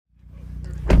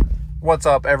What's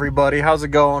up, everybody? How's it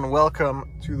going?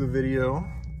 Welcome to the video.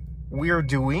 We are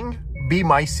doing Be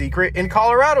My Secret in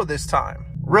Colorado this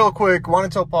time. Real quick,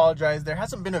 wanted to apologize. There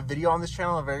hasn't been a video on this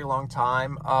channel in a very long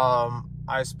time.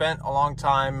 I spent a long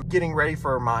time getting ready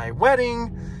for my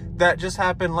wedding that just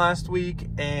happened last week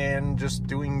and just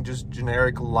doing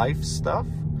generic life stuff.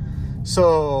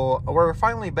 So we're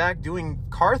finally back doing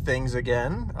car things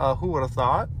again. Who would have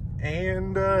thought?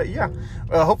 And yeah,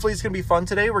 hopefully it's gonna be fun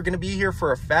today. We're gonna be here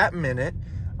for a fat minute.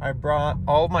 I brought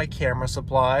all my camera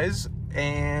supplies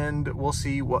and we'll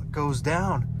see what goes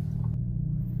down.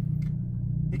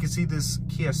 You can see this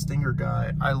Kia Stinger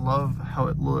guy. I love how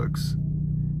it looks.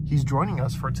 He's joining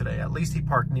us for today. At least he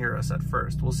parked near us at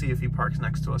first. We'll see if he parks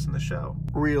next to us in the show.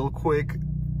 Real quick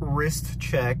wrist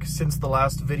check. Since the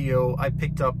last video, I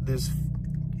picked up this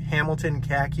Hamilton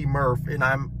khaki Murph and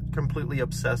I'm completely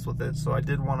obsessed with it, so I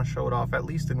did want to show it off at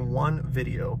least in one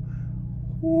video.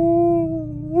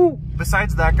 Ooh.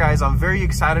 Besides that, guys, I'm very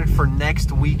excited for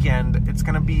next weekend. It's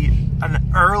gonna be an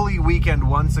early weekend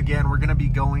once again. We're gonna be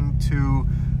going to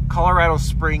Colorado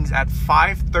Springs at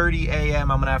 5:30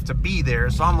 a.m. I'm gonna have to be there,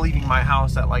 so I'm leaving my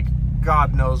house at like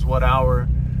God knows what hour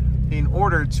in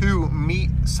order to meet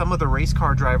some of the race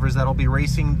car drivers that'll be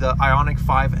racing the Ioniq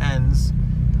 5Ns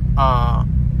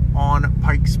on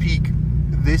Pikes Peak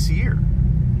this year.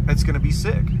 It's gonna be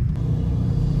sick.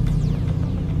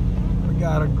 We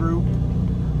got a group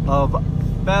of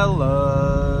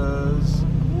fellas.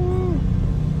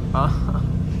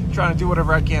 Trying to do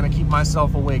whatever I can to keep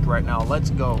myself awake right now.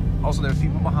 Let's go. Also, there's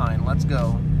people behind. Let's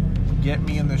go. Get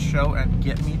me in the show and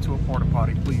get me to a porta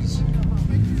potty, please.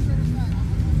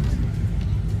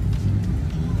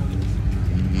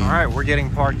 All right, we're getting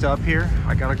parked up here.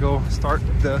 I gotta go start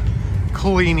the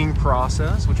cleaning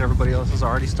process, which everybody else has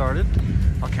already started.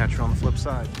 I'll catch you on the flip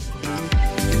side.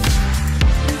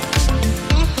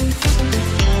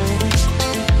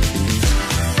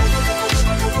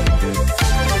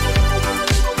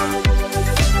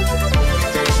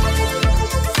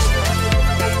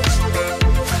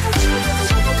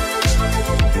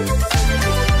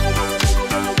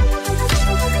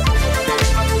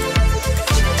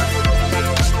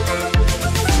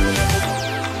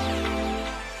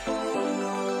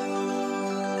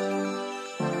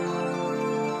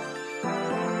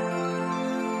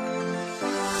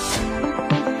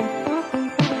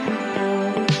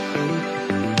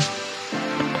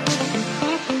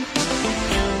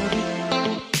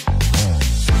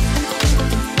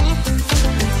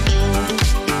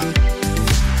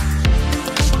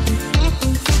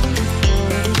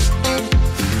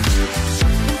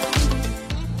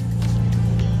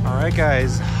 Alright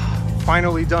guys,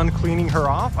 finally done cleaning her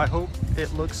off. I hope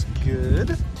it looks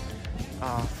good.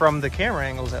 From the camera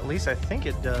angles at least, I think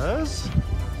it does.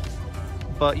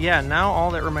 But yeah, now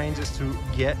all that remains is to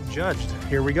get judged.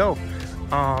 Here we go.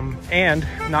 And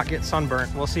not get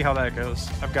sunburnt. We'll see how that goes.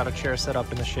 I've got a chair set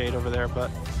up in the shade over there,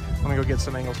 but let me go get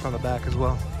some angles from the back as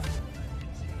well.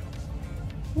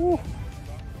 Woo.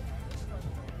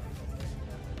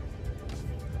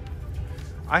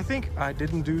 I think I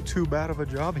didn't do too bad of a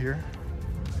job here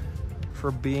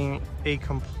for being a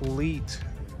complete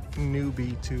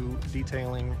newbie to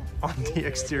detailing on the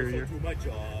exterior. My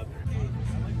job.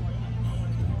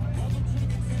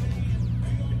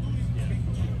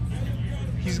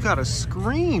 He's got a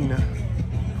screen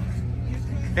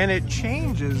and it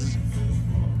changes.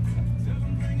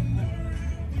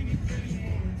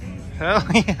 Hell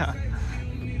yeah.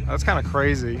 That's kind of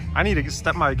crazy. I need to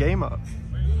step my game up.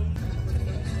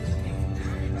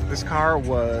 This car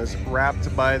was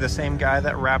wrapped by the same guy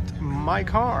that wrapped my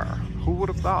car. Who would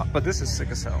have thought? But this is sick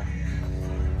as hell.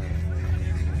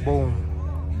 Boom.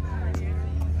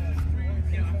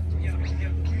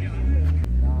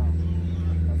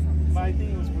 But I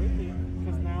think it was worth it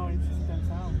because now it stands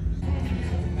out.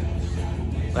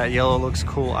 That yellow looks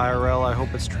cool IRL. I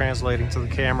hope it's translating to the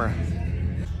camera.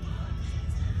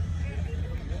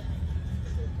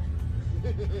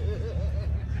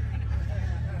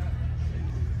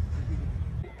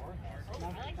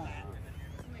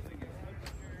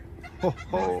 Ho,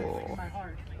 ho.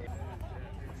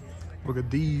 Look at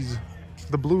these.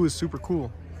 The blue is super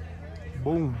cool.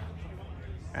 Boom.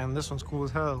 And this one's cool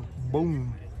as hell.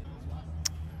 Boom.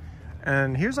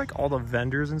 And here's like all the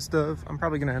vendors and stuff. I'm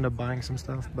probably gonna end up buying some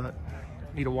stuff, but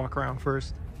I need to walk around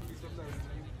first.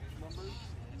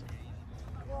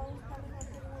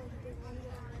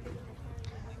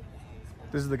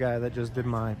 This is the guy that just did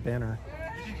my banner.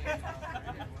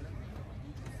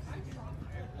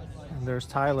 And there's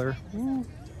Tyler. Woo.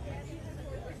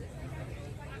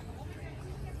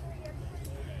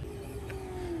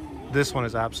 This one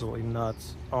is absolutely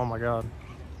nuts. Oh my God.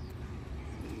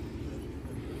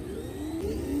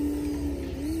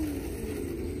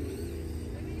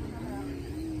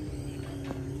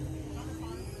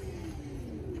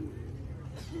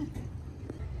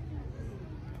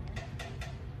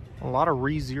 A lot of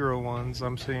Re-Zero ones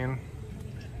I'm seeing.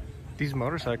 These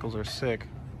motorcycles are sick.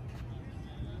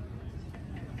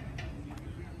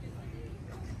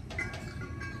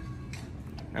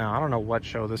 Now, I don't know what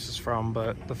show this is from,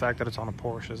 but the fact that it's on a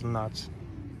Porsche is nuts.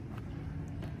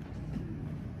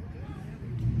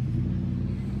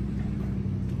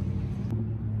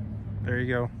 There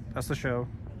you go. That's the show.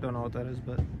 Don't know what that is,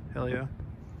 but hell yeah.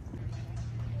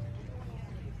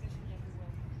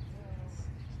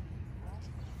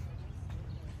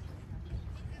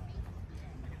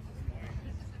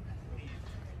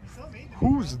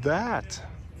 Who's that?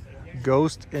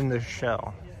 Ghost in the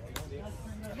Shell.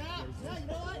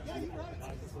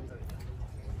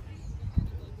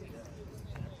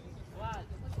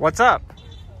 What's up?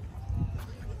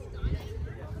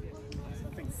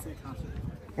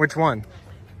 Which one?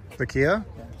 The Kia?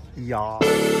 Yeah.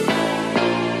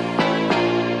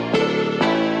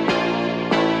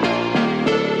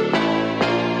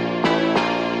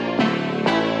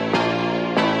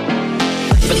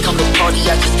 Really come to party,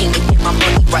 I just came to get my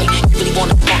money right. You really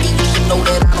wanna party, you should know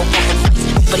that I don't want to fight.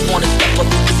 Everybody wanna step up,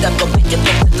 you can step up and get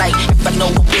up tonight. Everybody know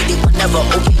I'm with it whenever,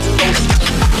 okay, you know that's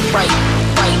right.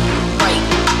 Right, right,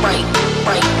 right,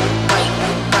 right, right, right,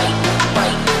 right, right,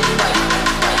 right.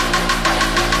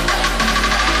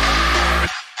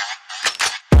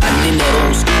 I'm in that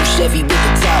old school Chevy with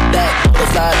the top back.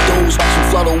 Butterfly doors, watch them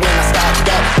flutter when I stop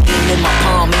that. Aim in my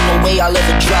palm, ain't no way I'll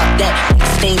ever drop that.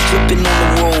 Stains dripping on the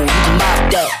road, mop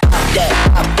that, pop that,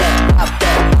 pop that, pop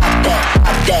that, pop that,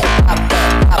 pop that, pop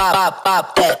that, pop, pop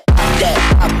that, pop that,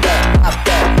 pop that, pop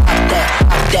that, pop that,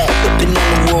 pop that, dripping on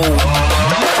the road.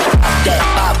 Pop that,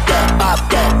 pop that, pop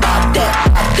that, pop that,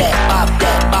 pop that, pop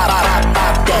that, pop, pop,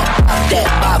 pop that, pop that,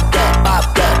 pop that, pop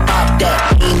that, pop that.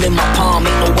 Aim in my palm,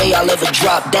 ain't no way I'll ever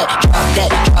drop that. Drop that,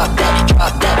 drop that,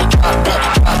 drop that, drop that,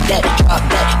 drop that, drop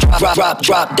that, drop that,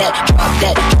 drop that, drop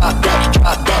that, drop that,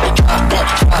 drop that,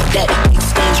 drop that. Big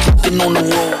stains dripping on the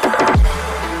road.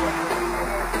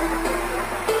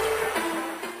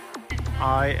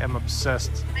 I am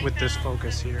obsessed with this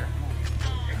Focus here.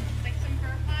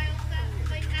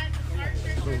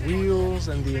 The wheels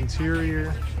and the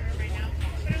interior.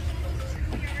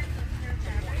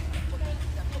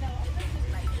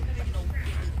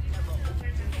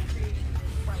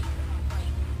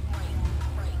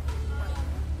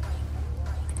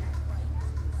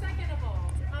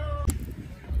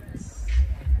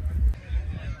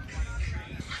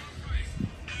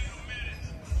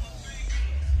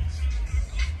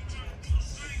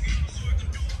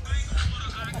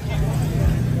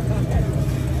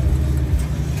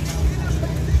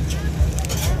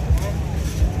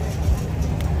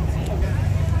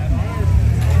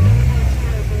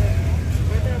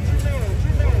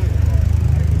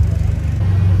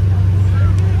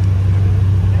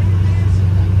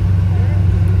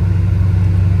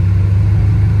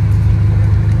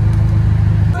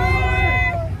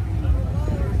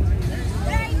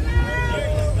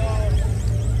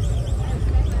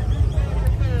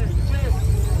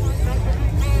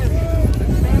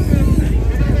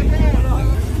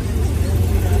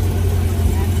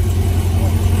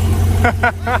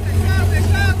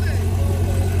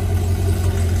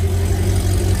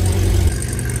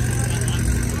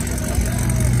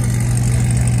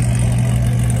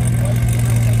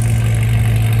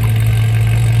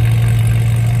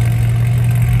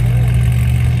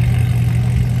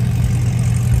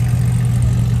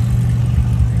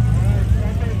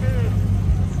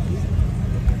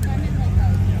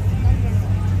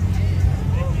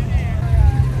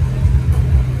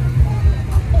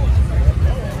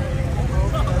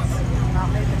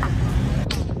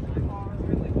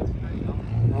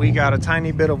 We got a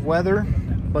tiny bit of weather,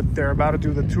 but they're about to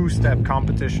do the two-step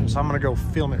competition, so I'm gonna go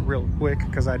film it real quick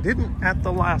because I didn't at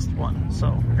the last one, so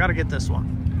I gotta get this one.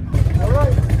 All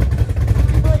right,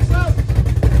 two breaks up,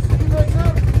 two breaks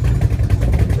up,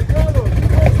 together, two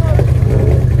breaks up.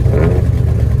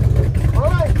 All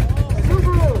right,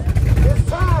 Subaru, it's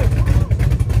time.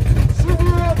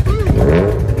 Subaru at 3,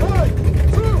 1,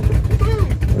 2, 3.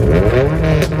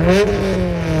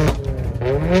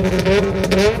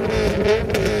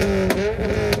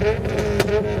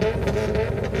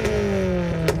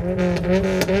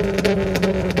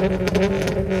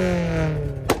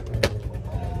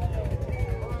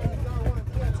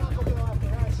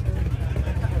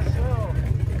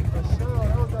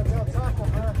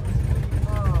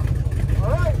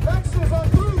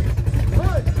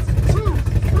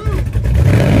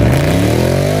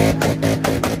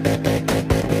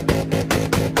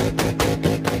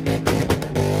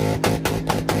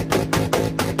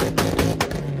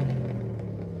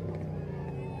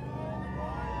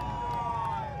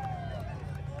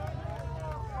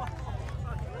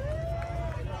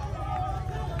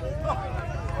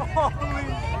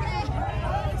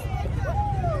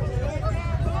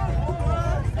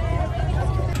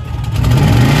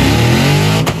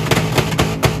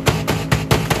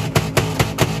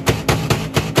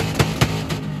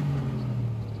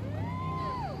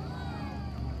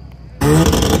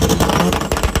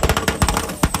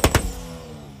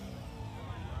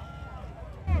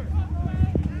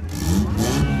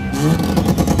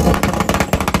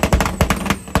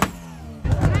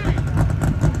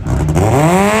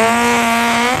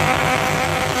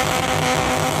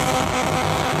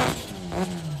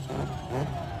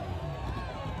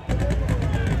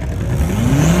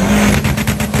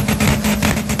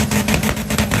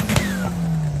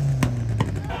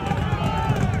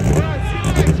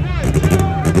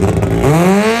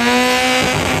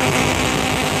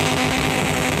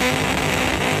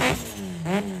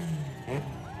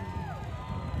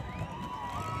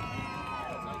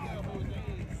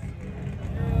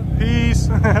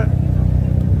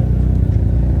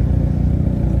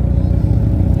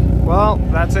 Well,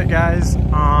 that's it, guys.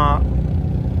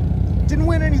 Didn't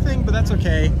win anything, but that's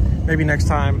okay. Maybe next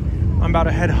time. I'm about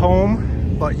to head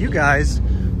home, but you guys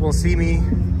will see me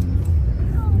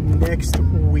next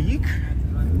week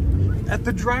at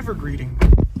the driver greeting.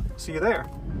 See you there.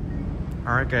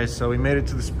 All right, guys, so we made it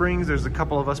to the Springs. There's a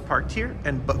couple of us parked here,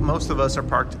 but most of us are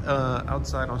parked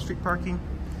outside on street parking.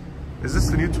 Is this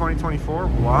the new 2024?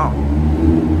 Wow.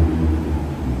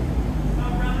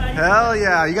 Hell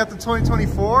yeah, you got the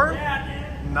 2024?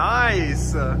 Yeah, dude.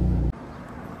 Nice. Oh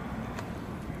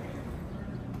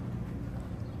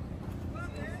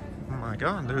my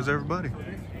God, there's everybody.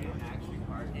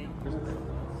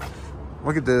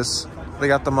 Look at this. They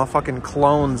got the motherfucking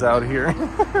clones out here.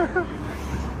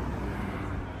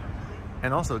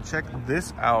 And also check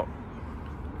this out.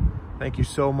 Thank you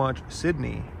so much,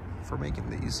 Sydney, for making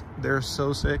these. They're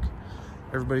so sick.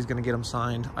 Everybody's gonna get them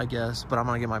signed, I guess, but I'm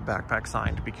gonna get my backpack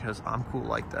signed because I'm cool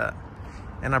like that.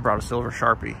 And I brought a silver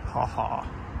Sharpie, haha.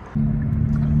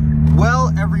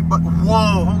 Well, everybody,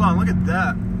 whoa, hold on, look at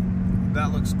that.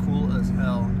 That looks cool as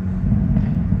hell.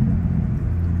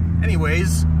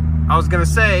 Anyways, I was gonna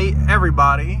say,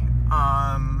 everybody,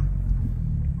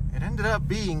 it ended up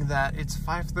being that it's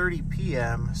 5:30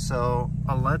 p.m. So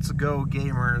let's go,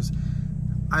 gamers.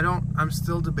 I'm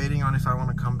still debating on if I want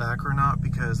to come back or not,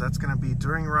 because that's going to be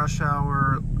during rush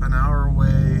hour, an hour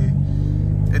away.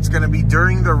 It's going to be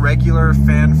during the regular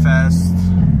fan fest,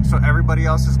 so everybody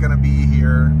else is going to be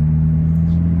here.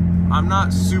 I'm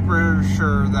not super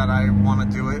sure that I want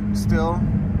to do it still.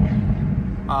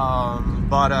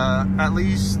 But at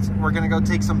least we're going to go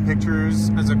take some pictures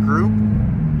as a group.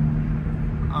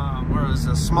 Or as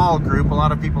a small group. A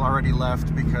lot of people already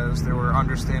left because they were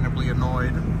understandably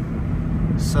annoyed.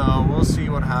 So we'll see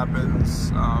what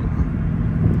happens.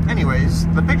 Anyways,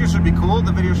 the picture should be cool.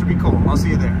 The video should be cool. I'll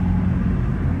see you there.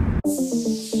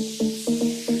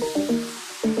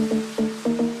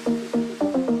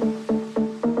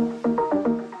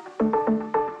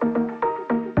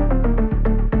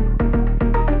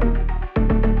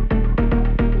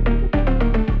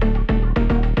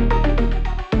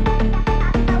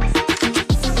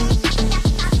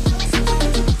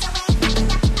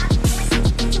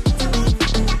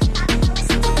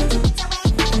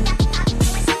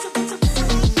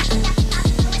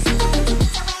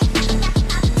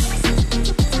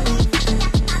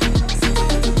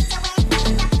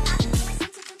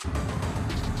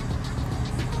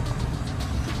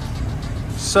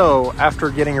 So, after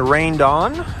getting rained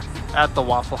on at the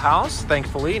Waffle House,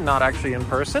 thankfully, not actually in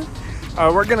person,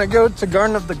 we're gonna go to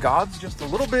Garden of the Gods just a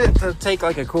little bit to take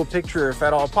like a cool picture if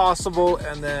at all possible,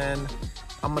 and then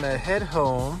I'm gonna head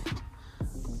home,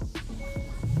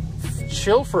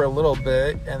 chill for a little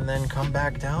bit, and then come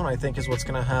back down, I think is what's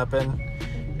gonna happen.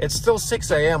 It's still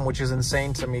 6 a.m., which is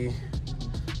insane to me.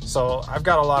 So I've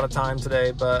got a lot of time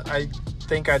today, but I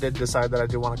think I did decide that I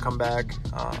do want to come back.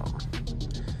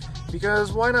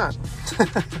 Because why not?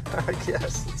 I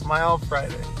guess it's my off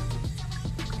Friday.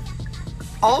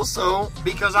 Also,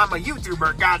 because I'm a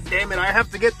YouTuber, god damn it, I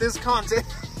have to get this content.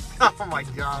 Oh my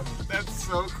god, that's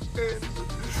so cringe.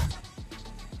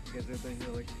 You guys have been here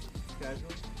like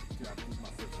casually? Yeah, this is my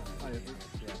first time.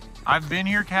 Yeah. I've been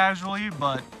here casually,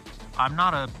 but I'm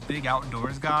not a big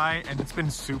outdoors guy, and it's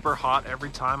been super hot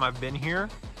every time I've been here.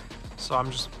 So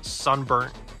I'm just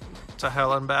sunburnt to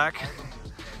hell and back.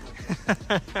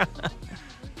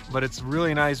 But it's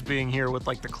really nice being here with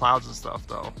like the clouds and stuff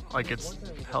though. Like it's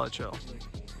hella chill.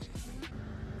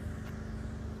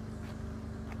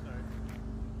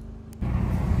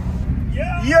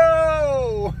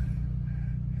 Yo!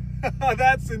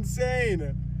 That's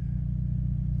insane.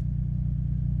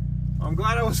 I'm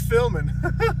glad I was filming.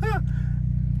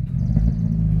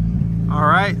 All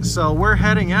right, so we're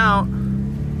heading out.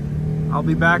 I'll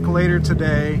be back later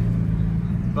today.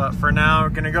 But for now, we're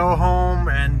gonna go home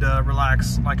and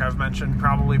relax, like I've mentioned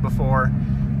probably before.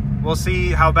 We'll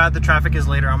see how bad the traffic is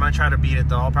later. I'm gonna try to beat it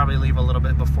though. I'll probably leave a little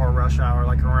bit before rush hour,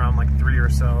 like around like 3 or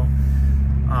so.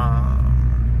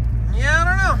 Yeah, I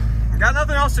don't know. Got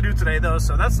nothing else to do today though,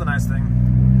 so that's the nice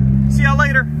thing. See y'all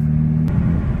later.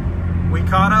 We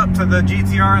caught up to the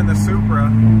GTR and the Supra.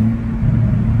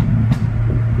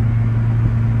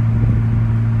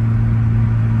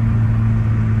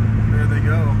 There they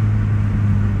go.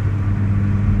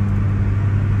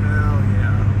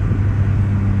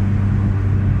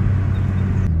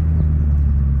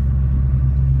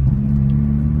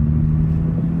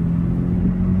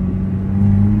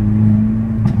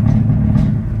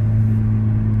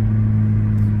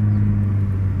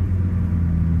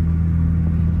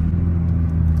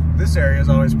 This this area is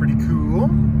always pretty cool.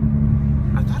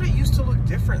 I thought it used to look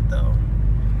different though.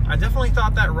 I definitely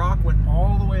thought that rock went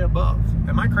all the way above.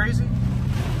 Am I crazy?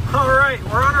 All right,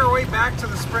 we're on our way back to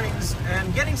the springs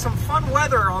and getting some fun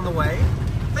weather on the way.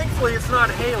 Thankfully it's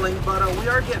not hailing, but we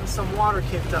are getting some water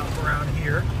kicked up around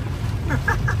here.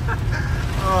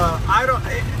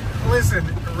 Listen,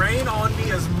 rain on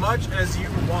me as much as you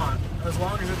want, as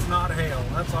long as it's not hail.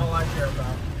 That's all I care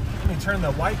about. Let me turn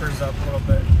the wipers up a little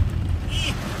bit.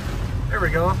 There we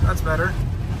go, that's better.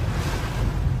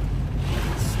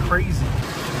 It's crazy.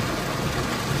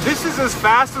 This is as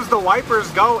fast as the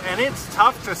wipers go, and it's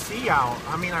tough to see out.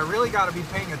 I mean, I really got to be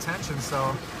paying attention,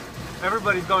 so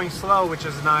everybody's going slow, which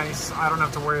is nice. I don't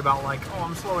have to worry about like, oh,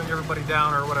 I'm slowing everybody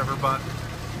down or whatever, but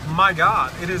my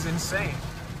God, it is insane.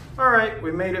 All right,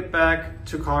 we made it back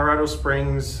to Colorado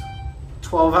Springs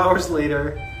 12 hours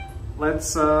later.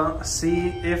 Let's see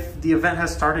if the event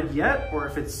has started yet or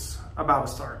if it's about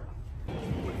to start.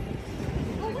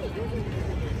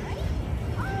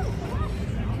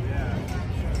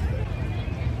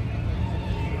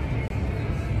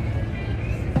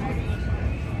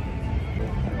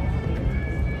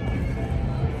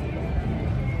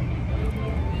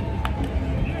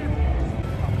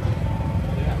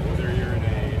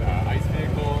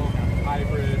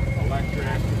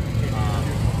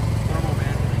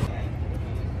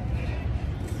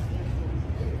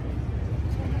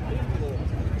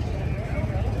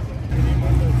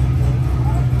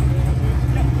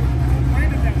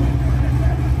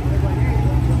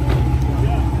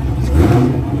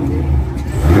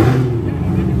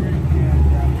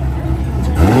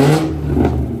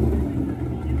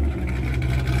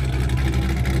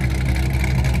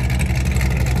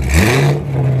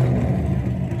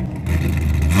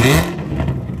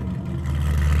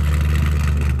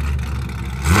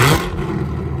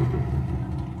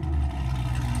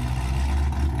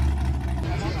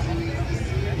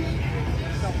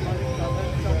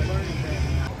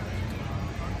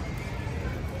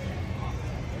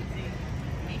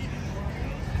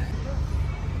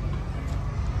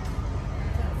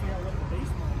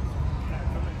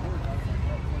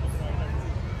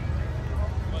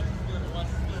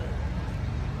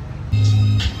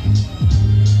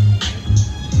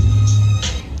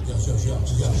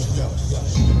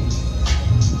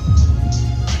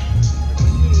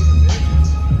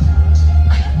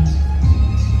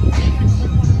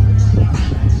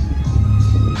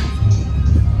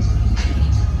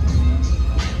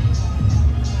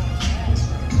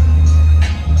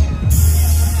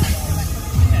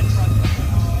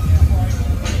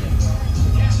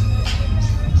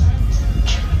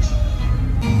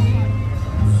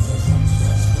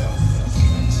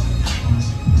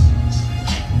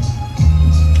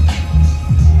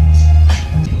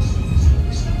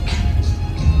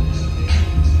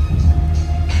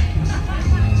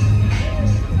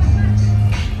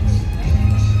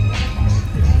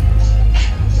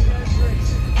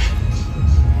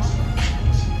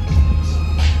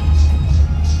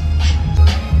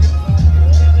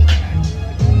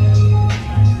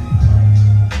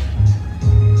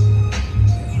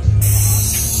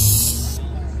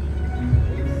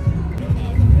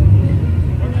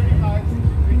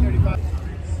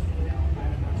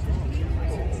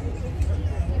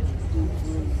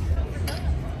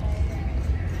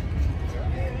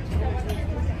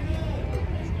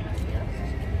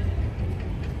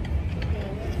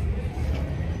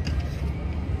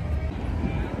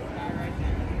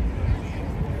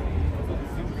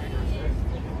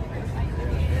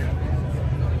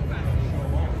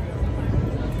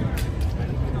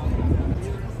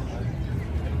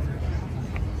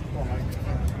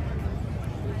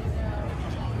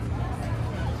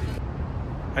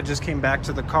 I just came back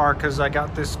to the car because I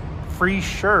got this free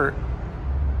shirt.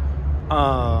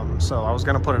 So I was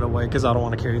gonna put it away because I don't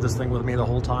want to carry this thing with me the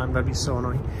whole time. That'd be so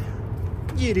annoying.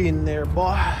 Get in there,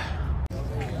 boy.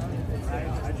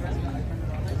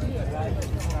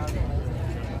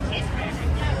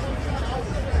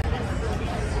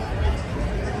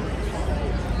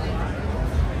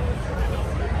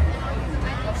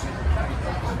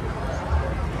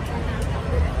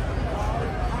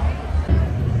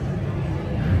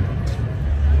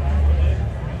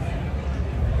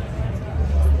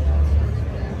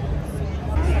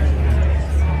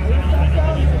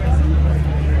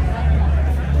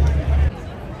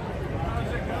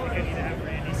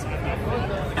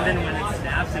 And then when it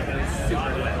snaps, it goes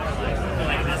super wet.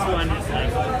 Like this one is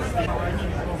like.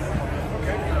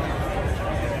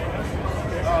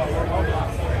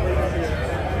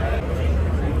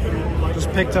 Just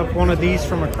picked up one of these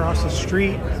from across the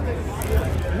street.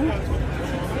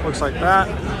 Looks like that.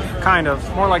 Kind of.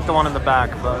 More like the one in the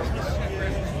back, but you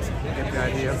get the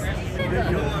idea.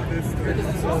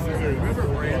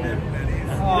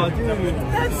 Oh, dude.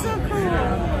 That's so cool.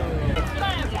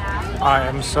 I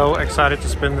am so excited to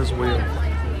spin this wheel.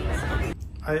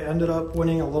 I ended up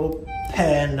winning a little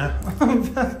pen.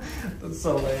 That's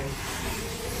so lame.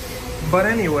 But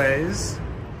anyways,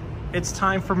 it's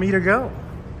time for me to go.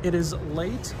 It is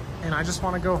late and I just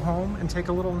want to go home and take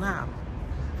a little nap.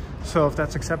 So if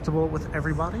that's acceptable with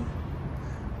everybody,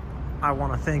 I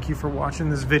want to thank you for watching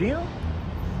this video.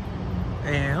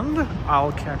 And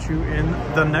I'll catch you in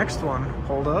the next one.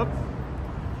 Hold up.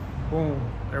 Boom.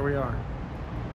 There we are.